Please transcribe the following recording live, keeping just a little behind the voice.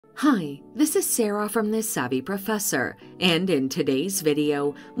Hi, this is Sarah from The Savvy Professor, and in today's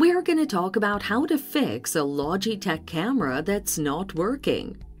video, we're going to talk about how to fix a Logitech camera that's not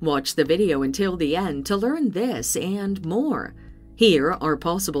working. Watch the video until the end to learn this and more. Here are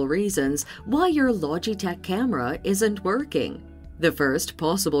possible reasons why your Logitech camera isn't working. The first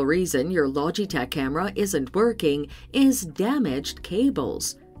possible reason your Logitech camera isn't working is damaged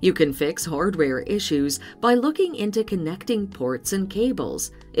cables. You can fix hardware issues by looking into connecting ports and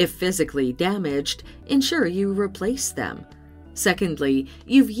cables. If physically damaged, ensure you replace them. Secondly,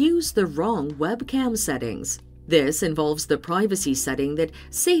 you've used the wrong webcam settings. This involves the privacy setting that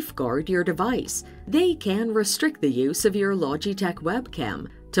safeguard your device. They can restrict the use of your Logitech webcam.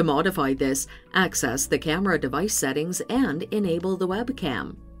 To modify this, access the camera device settings and enable the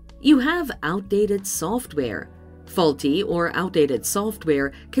webcam. You have outdated software. Faulty or outdated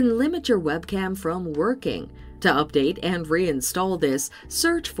software can limit your webcam from working. To update and reinstall this,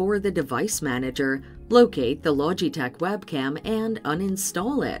 search for the device manager, locate the Logitech webcam, and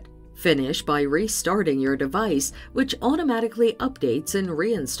uninstall it. Finish by restarting your device, which automatically updates and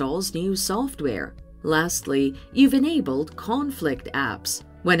reinstalls new software. Lastly, you've enabled conflict apps.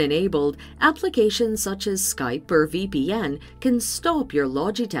 When enabled, applications such as Skype or VPN can stop your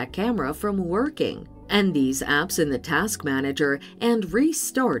Logitech camera from working. End these apps in the task manager and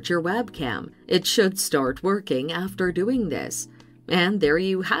restart your webcam. It should start working after doing this. And there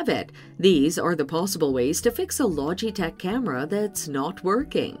you have it. These are the possible ways to fix a Logitech camera that's not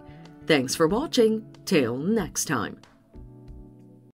working. Thanks for watching. Till next time.